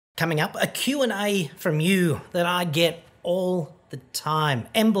Coming up, a Q&A from you that I get all the time,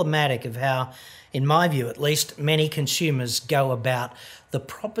 emblematic of how, in my view at least, many consumers go about the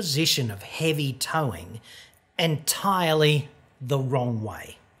proposition of heavy towing entirely the wrong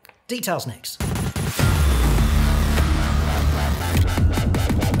way. Details next.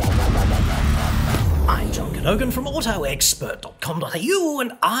 I'm John Cadogan from AutoExpert.com.au,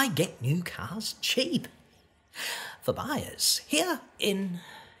 and I get new cars cheap for buyers here in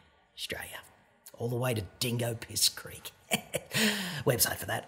Australia, all the way to Dingo Piss Creek. Website for that,